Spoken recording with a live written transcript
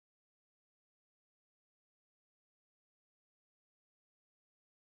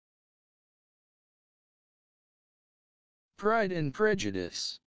Pride and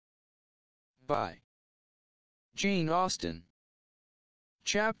Prejudice by Jane Austen.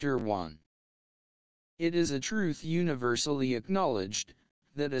 Chapter 1. It is a truth universally acknowledged,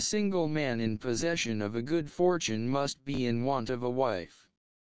 that a single man in possession of a good fortune must be in want of a wife.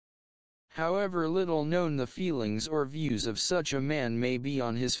 However little known the feelings or views of such a man may be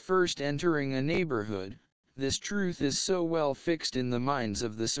on his first entering a neighborhood, this truth is so well fixed in the minds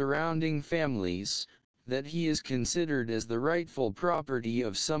of the surrounding families, that he is considered as the rightful property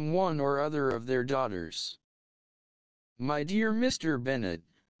of some one or other of their daughters. "My dear Mr. Bennet,"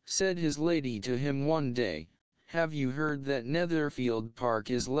 said his lady to him one day, "have you heard that Netherfield Park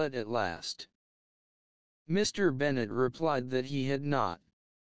is let at last?" Mr. Bennet replied that he had not.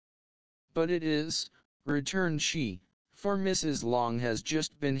 "But it is," returned she, "for Mrs. Long has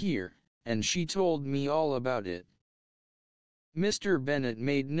just been here, and she told me all about it." Mr. Bennet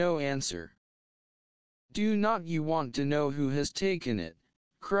made no answer. "Do not you want to know who has taken it?"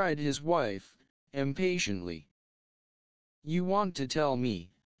 cried his wife, impatiently. "You want to tell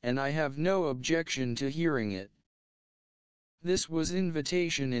me, and I have no objection to hearing it." This was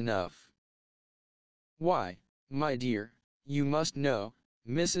invitation enough. "Why, my dear, you must know,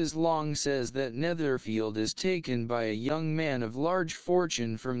 Mrs. Long says that Netherfield is taken by a young man of large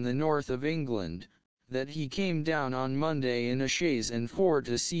fortune from the north of England, that he came down on Monday in a chaise and four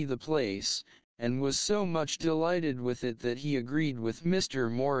to see the place, and was so much delighted with it that he agreed with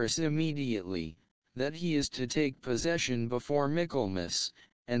Mr. Morris immediately, that he is to take possession before Michaelmas,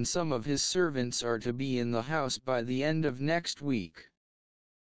 and some of his servants are to be in the house by the end of next week."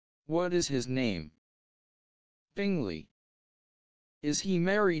 "What is his name?" "Bingley." "Is he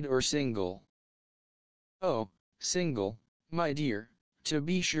married or single?" "Oh, single, my dear, to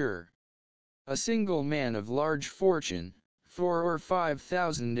be sure. A single man of large fortune, 4,000 or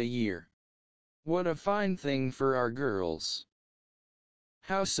 5,000 a year. What a fine thing for our girls!"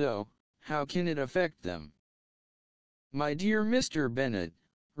 "How so? How can it affect them?" "My dear Mr. Bennet,"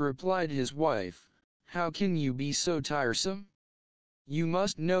 replied his wife, "how can you be so tiresome? You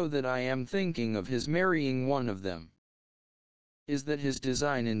must know that I am thinking of his marrying one of them." "Is that his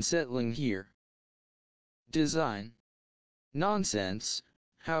design in settling here?" "Design? Nonsense,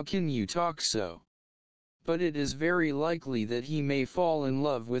 how can you talk so? But it is very likely that he may fall in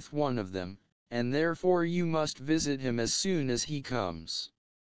love with one of them, and therefore you must visit him as soon as he comes."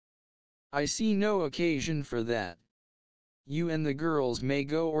 "I see no occasion for that. You and the girls may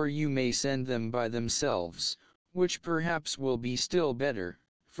go, or you may send them by themselves, which perhaps will be still better,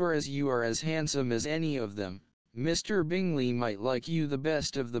 for as you are as handsome as any of them, Mr. Bingley might like you the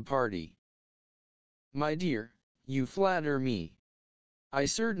best of the party." "My dear, you flatter me. I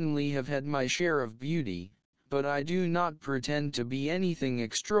certainly have had my share of beauty, but I do not pretend to be anything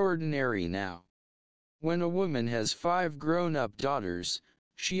extraordinary now. When a woman has 5 grown-up daughters,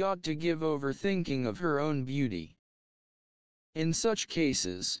 she ought to give over thinking of her own beauty. In such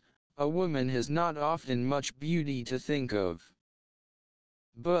cases, a woman has not often much beauty to think of.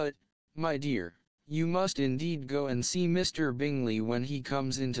 But, my dear, you must indeed go and see Mr. Bingley when he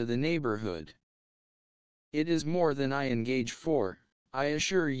comes into the neighborhood. It is more than I engage for, I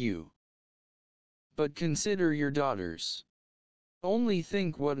assure you. But consider your daughters. Only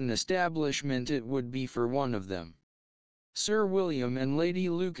think what an establishment it would be for one of them. Sir William and Lady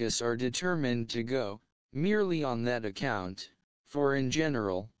Lucas are determined to go, merely on that account, for in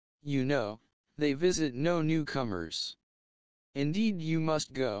general, you know, they visit no newcomers. Indeed you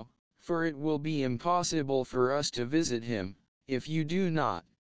must go, for it will be impossible for us to visit him, if you do not.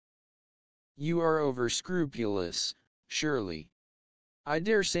 You are over-scrupulous, surely. I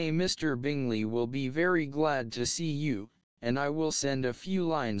dare say Mr. Bingley will be very glad to see you, and I will send a few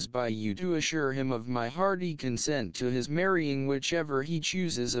lines by you to assure him of my hearty consent to his marrying whichever he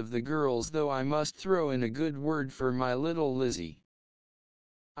chooses of the girls, though I must throw in a good word for my little Lizzie.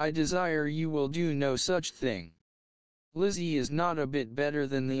 I desire you will do no such thing. Lizzie is not a bit better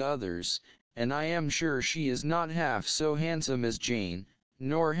than the others, and I am sure she is not half so handsome as Jane,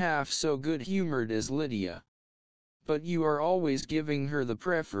 nor half so good-humored as Lydia. But you are always giving her the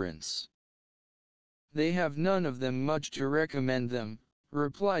preference." "They have none of them much to recommend them,"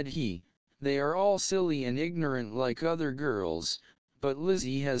 replied he. "They are all silly and ignorant like other girls, but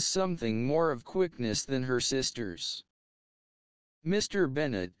Lizzie has something more of quickness than her sisters." "Mr.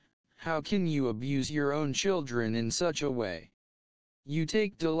 Bennet, how can you abuse your own children in such a way? You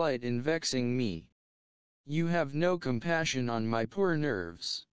take delight in vexing me. You have no compassion on my poor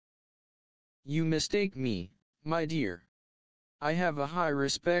nerves." "You mistake me, my dear. I have a high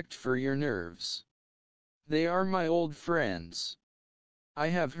respect for your nerves. They are my old friends. I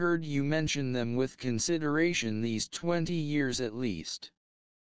have heard you mention them with consideration these 20 years at least.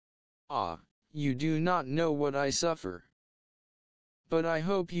 Ah, you do not know what I suffer. But I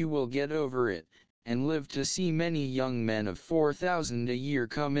hope you will get over it, and live to see many young men of 4,000 a year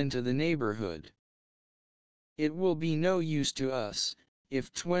come into the neighborhood. It will be no use to us,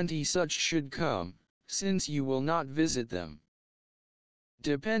 if 20 such should come, since you will not visit them.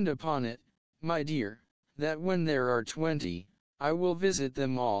 Depend upon it, my dear, that when there are 20, I will visit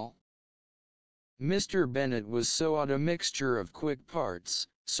them all. Mr. Bennet was so odd a mixture of quick parts,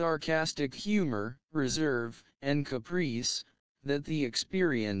 sarcastic humor, reserve, and caprice, that the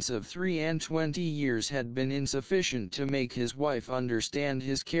experience of 23 years had been insufficient to make his wife understand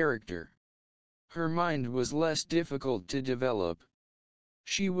his character. Her mind was less difficult to develop.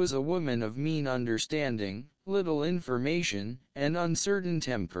 She was a woman of mean understanding, little information, and uncertain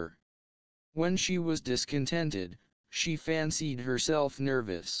temper. When she was discontented, she fancied herself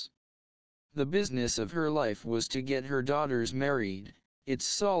nervous. The business of her life was to get her daughters married, its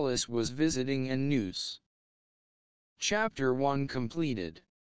solace was visiting and news. Chapter 1 completed.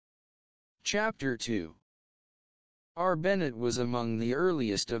 Chapter 2. R. Bennet was among the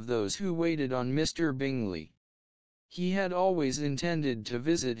earliest of those who waited on Mr. Bingley. He had always intended to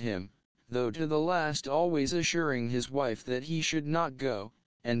visit him, though to the last always assuring his wife that he should not go,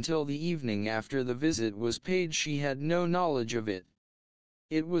 until the evening after the visit was paid she had no knowledge of it.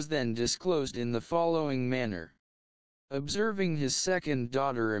 It was then disclosed in the following manner. Observing his second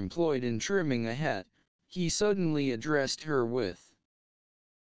daughter employed in trimming a hat, he suddenly addressed her with,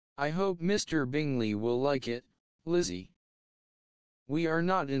 "I hope Mr. Bingley will like it, Lizzie." "We are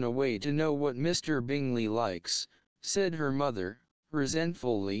not in a way to know what Mr. Bingley likes," said her mother,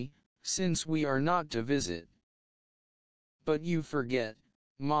 resentfully, "since we are not to visit." "But you forget,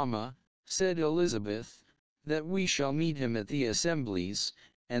 mamma," said Elizabeth, "that we shall meet him at the assemblies,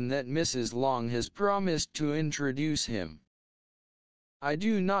 and that Mrs. Long has promised to introduce him." "I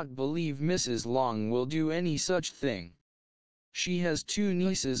do not believe Mrs. Long will do any such thing. She has 2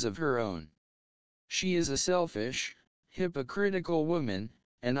 nieces of her own. She is a selfish, hypocritical woman,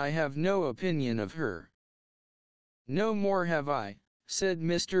 and I have no opinion of her." "No more have I," said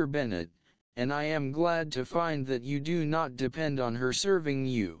Mr. Bennet, "and I am glad to find that you do not depend on her serving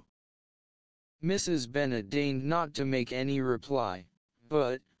you." Mrs. Bennet deigned not to make any reply,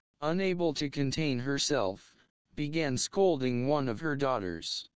 but, unable to contain herself, began scolding one of her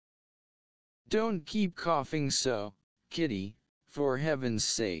daughters. "Don't keep coughing so, Kitty, for heaven's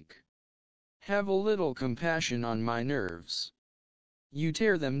sake. Have a little compassion on my nerves. You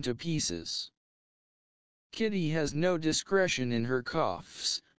tear them to pieces." "Kitty has no discretion in her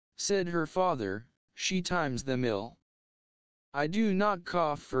coughs," said her father, "she times them ill." "I do not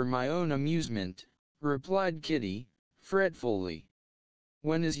cough for my own amusement," replied Kitty, fretfully.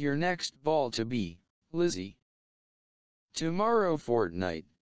 "When is your next ball to be, Lizzie?" "Tomorrow fortnight."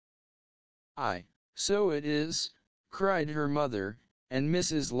 "Aye, so it is," cried her mother, "and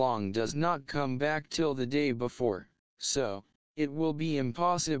Mrs. Long does not come back till the day before, so it will be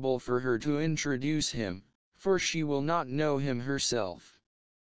impossible for her to introduce him, for she will not know him herself."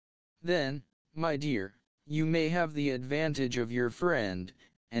 "Then, my dear, you may have the advantage of your friend,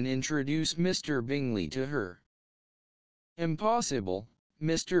 and introduce Mr. Bingley to her." "Impossible,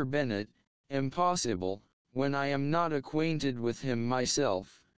 Mr. Bennet, impossible, when I am not acquainted with him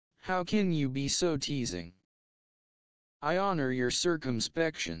myself. How can you be so teasing?" "I honor your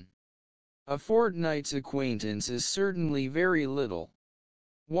circumspection. A fortnight's acquaintance is certainly very little.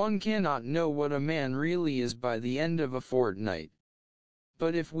 One cannot know what a man really is by the end of a fortnight.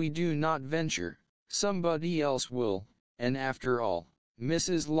 But if we do not venture, somebody else will, and after all,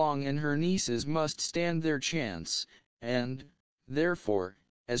 Mrs. Long and her nieces must stand their chance, and, therefore,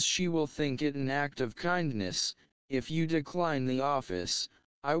 as she will think it an act of kindness, if you decline the office,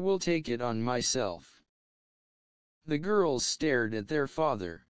 I will take it on myself." The girls stared at their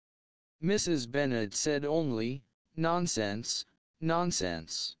father. Mrs. Bennet said only, "Nonsense,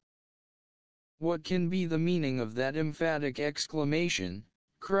 nonsense." "What can be the meaning of that emphatic exclamation?"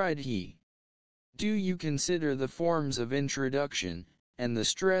 cried he. "Do you consider the forms of introduction, and the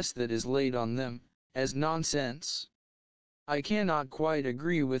stress that is laid on them, as nonsense? I cannot quite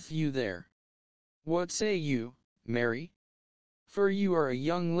agree with you there. What say you, Mary? For you are a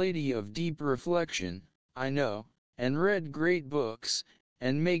young lady of deep reflection, I know, and read great books,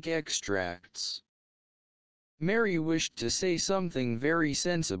 and make extracts." Mary wished to say something very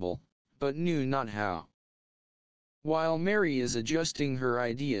sensible, but knew not how. While Mary is adjusting her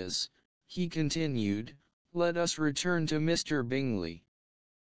ideas, he continued, "Let us return to Mr. Bingley."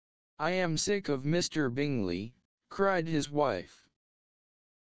 "I am sick of Mr. Bingley," cried his wife.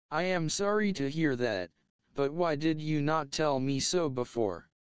 I am sorry to hear that, but why did you not tell me so before?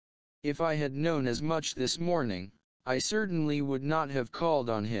 If I had known as much this morning, I certainly would not have called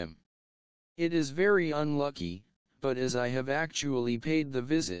on him. It is very unlucky, but as I have actually paid the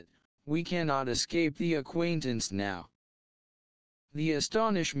visit, we cannot escape the acquaintance now." The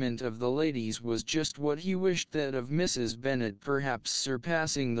astonishment of the ladies was just what he wished that of Mrs. Bennet, perhaps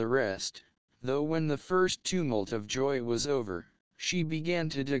surpassing the rest, though when the first tumult of joy was over, she began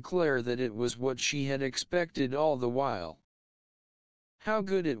to declare that it was what she had expected all the while. "How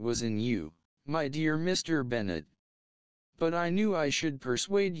good it was in you, my dear Mr. Bennet! But I knew I should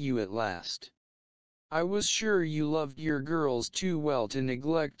persuade you at last. I was sure you loved your girls too well to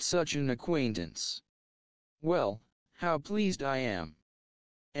neglect such an acquaintance. Well, how pleased I am!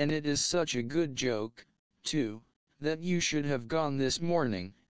 And it is such a good joke, too, that you should have gone this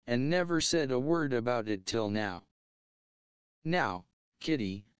morning, and never said a word about it till now. Now,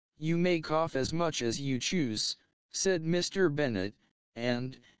 Kitty, you may cough as much as you choose," said Mr. Bennet,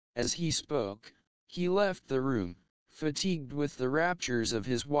 and, as he spoke, he left the room, fatigued with the raptures of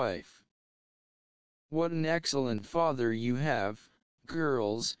his wife. "What an excellent father you have,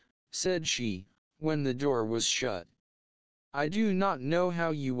 girls," said she, when the door was shut. "I do not know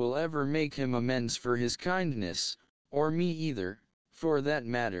how you will ever make him amends for his kindness, or me either, for that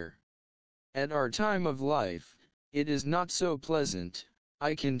matter. At our time of life, it is not so pleasant,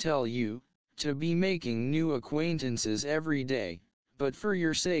 I can tell you, to be making new acquaintances every day, but for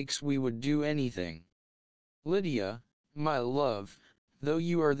your sakes we would do anything. Lydia, my love, though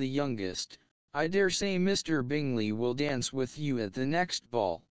you are the youngest, I dare say Mr. Bingley will dance with you at the next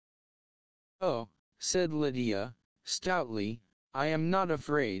ball." "Oh," said Lydia, stoutly, "I am not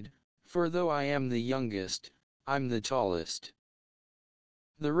afraid, for though I am the youngest, I'm the tallest."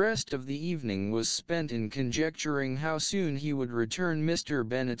 The rest of the evening was spent in conjecturing how soon he would return Mr.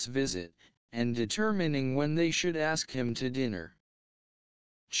 Bennet's visit, and determining when they should ask him to dinner.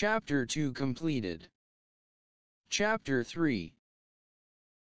 Chapter 2 completed. Chapter 3.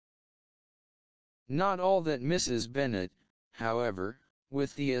 Not all that Mrs. Bennet, however,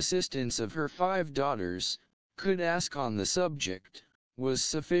 with the assistance of her 5 daughters, could ask on the subject, was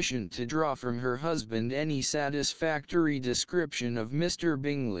sufficient to draw from her husband any satisfactory description of Mr.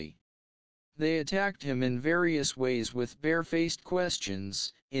 Bingley. They attacked him in various ways with barefaced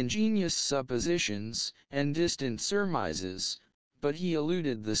questions, ingenious suppositions, and distant surmises, but he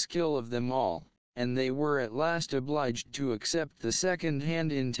eluded the skill of them all, and they were at last obliged to accept the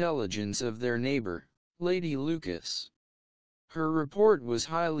second-hand intelligence of their neighbour, Lady Lucas. Her report was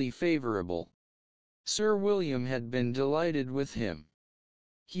highly favourable. Sir William had been delighted with him.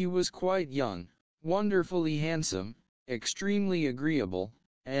 He was quite young, wonderfully handsome, extremely agreeable,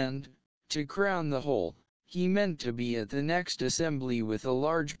 and, to crown the whole, he meant to be at the next assembly with a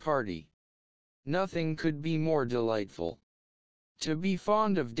large party. Nothing could be more delightful. To be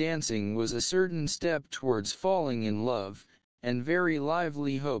fond of dancing was a certain step towards falling in love, and very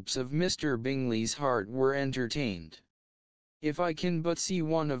lively hopes of Mr. Bingley's heart were entertained. "If I can but see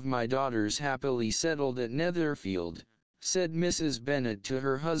one of my daughters happily settled at Netherfield," said Mrs. Bennet to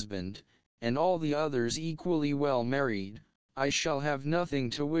her husband, "and all the others equally well married, I shall have nothing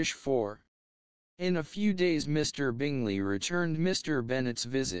to wish for." In a few days Mr. Bingley returned Mr. Bennet's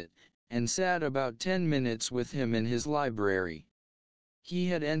visit, and sat about 10 minutes with him in his library. He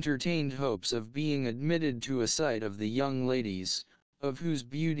had entertained hopes of being admitted to a sight of the young ladies, of whose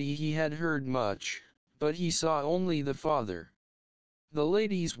beauty he had heard much, but he saw only the father. The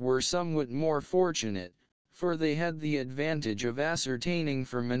ladies were somewhat more fortunate, for they had the advantage of ascertaining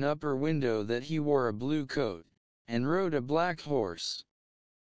from an upper window that he wore a blue coat, and rode a black horse.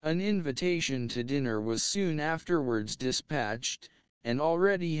 An invitation to dinner was soon afterwards dispatched, and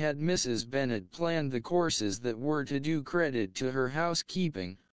already had Mrs. Bennet planned the courses that were to do credit to her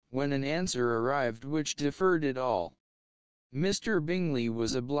housekeeping, when an answer arrived which deferred it all. Mr. Bingley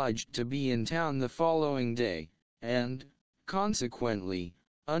was obliged to be in town the following day, and, consequently,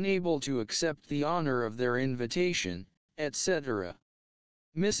 unable to accept the honour of their invitation, etc.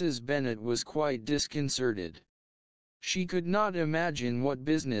 Mrs. Bennet was quite disconcerted. She could not imagine what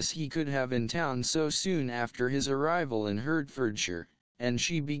business he could have in town so soon after his arrival in Hertfordshire, and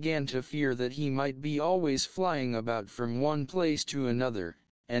she began to fear that he might be always flying about from one place to another,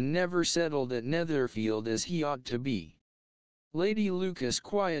 and never settled at Netherfield as he ought to be. Lady Lucas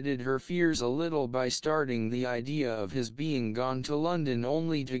quieted her fears a little by starting the idea of his being gone to London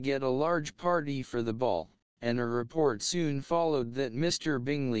only to get a large party for the ball, and a report soon followed that Mr.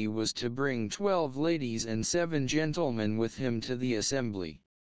 Bingley was to bring 12 ladies and 7 gentlemen with him to the assembly.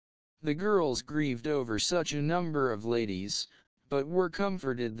 The girls grieved over such a number of ladies, but were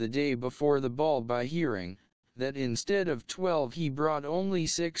comforted the day before the ball by hearing that instead of 12 he brought only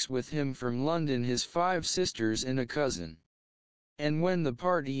 6 with him from London, his 5 sisters and a cousin. And when the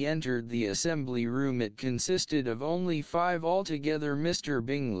party entered the assembly room it consisted of only 5 altogether: Mr.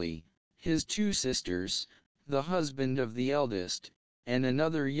 Bingley, his 2 sisters, the husband of the eldest, and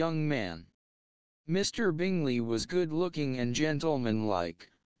another young man. Mr. Bingley was good-looking and gentlemanlike.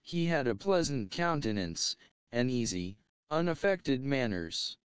 He had a pleasant countenance, and easy, unaffected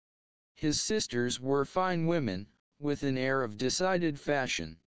manners. His sisters were fine women, with an air of decided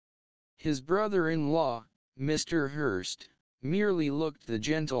fashion. His brother-in-law, Mr. Hurst, merely looked the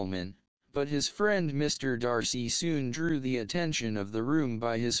gentleman, but his friend Mr. Darcy soon drew the attention of the room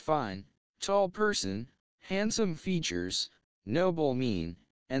by his fine, tall person, handsome features, noble mien,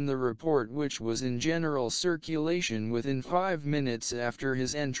 and the report which was in general circulation within 5 minutes after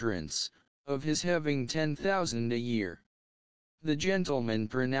his entrance, of his having 10,000 a year. The gentlemen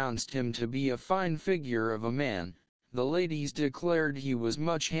pronounced him to be a fine figure of a man, the ladies declared he was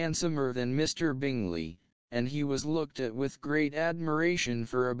much handsomer than Mr. Bingley, and he was looked at with great admiration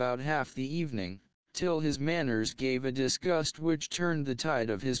for about half the evening, till his manners gave a disgust which turned the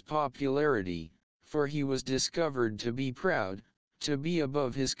tide of his popularity, for he was discovered to be proud, to be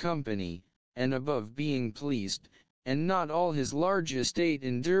above his company, and above being pleased, and not all his large estate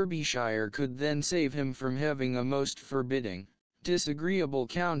in Derbyshire could then save him from having a most forbidding, disagreeable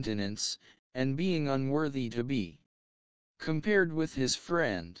countenance, and being unworthy to be compared with his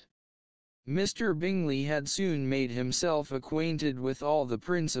friend. Mr. Bingley had soon made himself acquainted with all the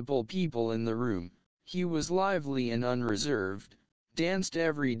principal people in the room. He was lively and unreserved, danced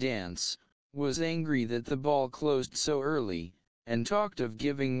every dance, was angry that the ball closed so early, and talked of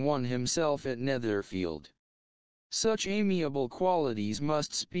giving one himself at Netherfield. Such amiable qualities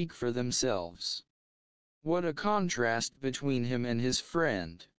must speak for themselves. What a contrast between him and his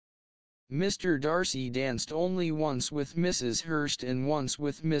friend! Mr. Darcy danced only once with Mrs. Hurst and once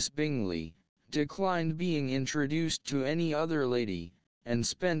with Miss Bingley, declined being introduced to any other lady, and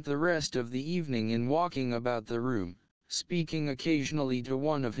spent the rest of the evening in walking about the room, speaking occasionally to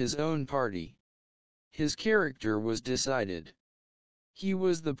one of his own party. His character was decided. He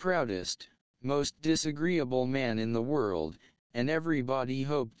was the proudest, most disagreeable man in the world, and everybody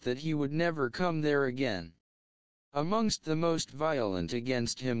hoped that he would never come there again. Amongst the most violent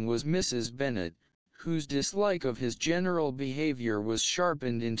against him was Mrs. Bennet, whose dislike of his general behavior was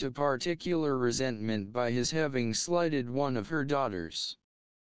sharpened into particular resentment by his having slighted one of her daughters.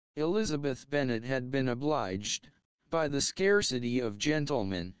 Elizabeth Bennet had been obliged, by the scarcity of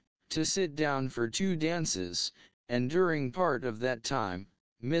gentlemen, to sit down for 2 dances, and during part of that time,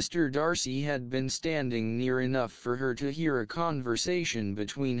 Mr. Darcy had been standing near enough for her to hear a conversation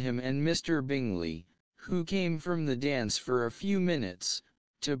between him and Mr. Bingley, who came from the dance for a few minutes,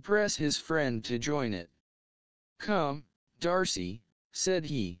 to press his friend to join it. "Come, Darcy," said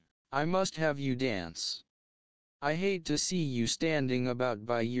he, "I must have you dance. I hate to see you standing about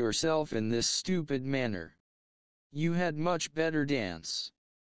by yourself in this stupid manner. You had much better dance."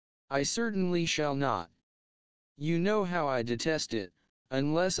 "I certainly shall not. You know how I detest it,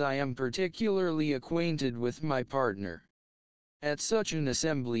 unless I am particularly acquainted with my partner. At such an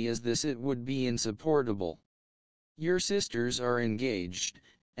assembly as this it would be insupportable. Your sisters are engaged,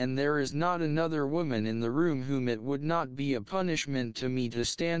 and there is not another woman in the room whom it would not be a punishment to me to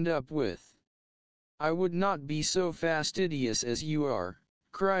stand up with." "I would not be so fastidious as you are,"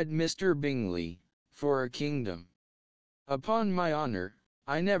 cried Mr. Bingley, "for a kingdom. Upon my honor,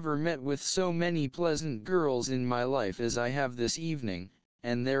 I never met with so many pleasant girls in my life as I have this evening,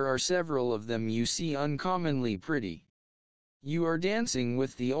 and there are several of them you see uncommonly pretty." "You are dancing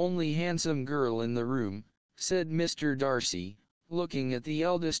with the only handsome girl in the room," said Mr. Darcy, looking at the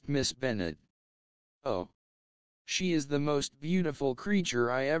eldest Miss Bennet. "Oh! She is the most beautiful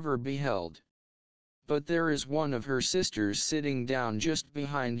creature I ever beheld. But there is one of her sisters sitting down just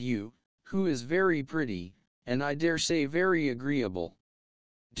behind you, who is very pretty, and I dare say very agreeable.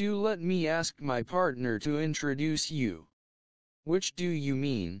 Do let me ask my partner to introduce you." "Which do you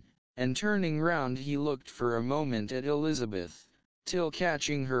mean?" And turning round he looked for a moment at Elizabeth, till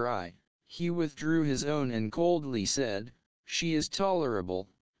catching her eye, he withdrew his own and coldly said, "She is tolerable,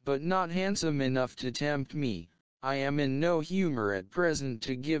 but not handsome enough to tempt me. I am in no humor at present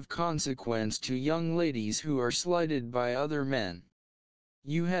to give consequence to young ladies who are slighted by other men.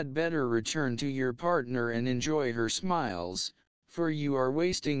 You had better return to your partner and enjoy her smiles, for you are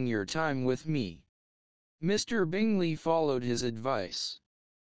wasting your time with me." Mr. Bingley followed his advice.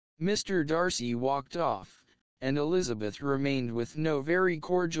 Mr. Darcy walked off, and Elizabeth remained with no very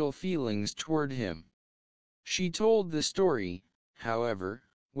cordial feelings toward him. She told the story, however,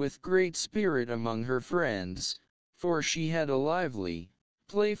 with great spirit among her friends, for she had a lively,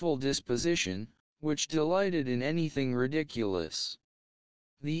 playful disposition, which delighted in anything ridiculous.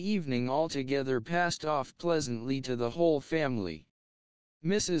 The evening altogether passed off pleasantly to the whole family.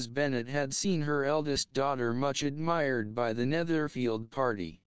 Mrs. Bennet had seen her eldest daughter much admired by the Netherfield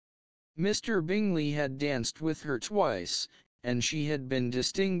party. Mr. Bingley had danced with her twice, and she had been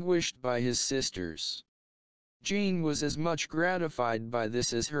distinguished by his sisters. Jane was as much gratified by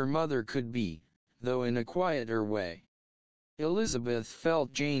this as her mother could be, though in a quieter way. Elizabeth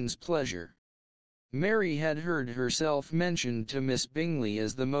felt Jane's pleasure. Mary had heard herself mentioned to Miss Bingley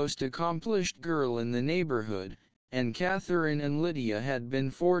as the most accomplished girl in the neighbourhood, and Catherine and Lydia had been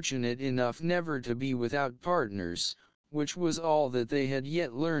fortunate enough never to be without partners, which was all that they had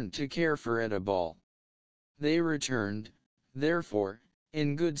yet learnt to care for at a ball. They returned, therefore,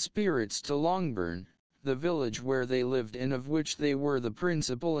 in good spirits to Longbourn, the village where they lived and of which they were the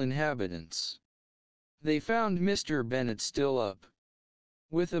principal inhabitants. They found Mr. Bennet still up.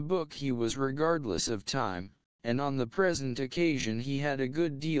 With a book he was regardless of time, and on the present occasion he had a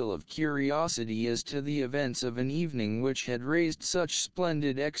good deal of curiosity as to the events of an evening which had raised such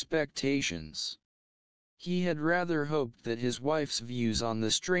splendid expectations. He had rather hoped that his wife's views on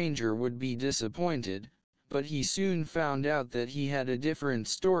the stranger would be disappointed, but he soon found out that he had a different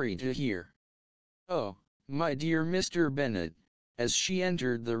story to hear. "Oh, my dear Mr. Bennet," as she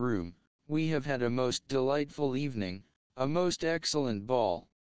entered the room, "we have had a most delightful evening, a most excellent ball.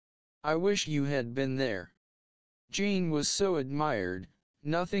 I wish you had been there. Jane was so admired,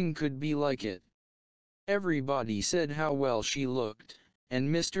 nothing could be like it. Everybody said how well she looked,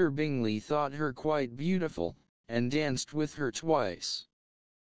 and Mr. Bingley thought her quite beautiful, and danced with her twice.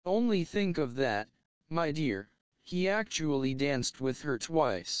 Only think of that, my dear, he actually danced with her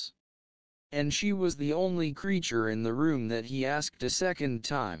twice. And she was the only creature in the room that he asked a second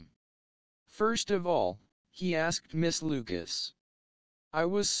time. First of all, he asked Miss Lucas. I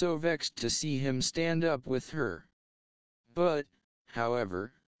was so vexed to see him stand up with her. But,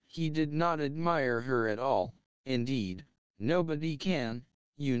 however, he did not admire her at all, indeed, nobody can,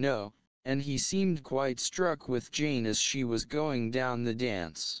 you know, and he seemed quite struck with Jane as she was going down the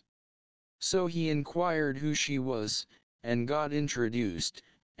dance. So he inquired who she was, and got introduced,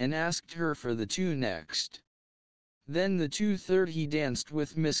 and asked her for the two next. Then the 2/3 he danced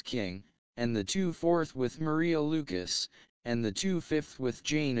with Miss King, and the 2/4 with Maria Lucas, and the 2/5 with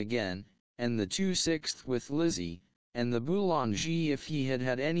Jane again, and the 2/6 with Lizzie, and the boulanger. If he had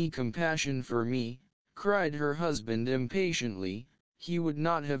had any compassion for me, cried her husband impatiently, he would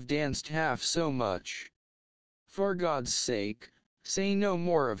not have danced half so much. For God's sake, say no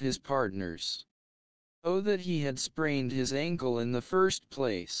more of his partners. Oh, that he had sprained his ankle in the first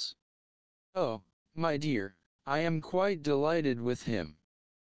place. Oh, my dear, I am quite delighted with him.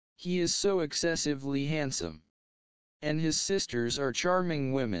 He is so excessively handsome. And his sisters are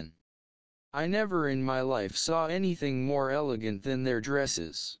charming women. I never in my life saw anything more elegant than their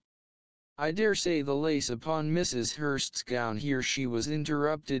dresses. I dare say the lace upon Mrs. Hurst's gown." Here she was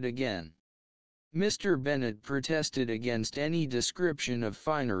interrupted again. Mr. Bennet protested against any description of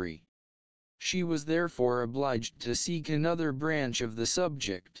finery. She was therefore obliged to seek another branch of the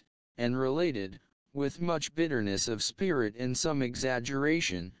subject, and related, with much bitterness of spirit and some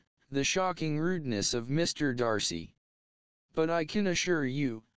exaggeration, the shocking rudeness of Mr. Darcy. "But I can assure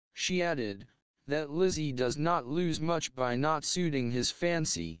you," she added, "that Lizzie does not lose much by not suiting his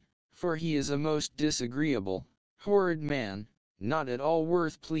fancy, for he is a most disagreeable, horrid man, not at all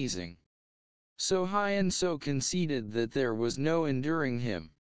worth pleasing. So high and so conceited that there was no enduring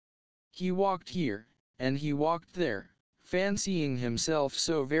him. He walked here, and he walked there, fancying himself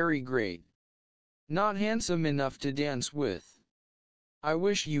so very great. Not handsome enough to dance with. I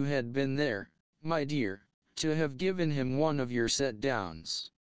wish you had been there, my dear, to have given him one of your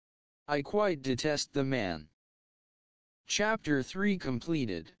set-downs. I quite detest the man." Chapter 3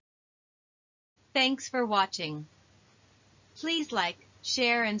 completed. Thanks for watching. Please like,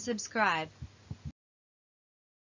 share and subscribe.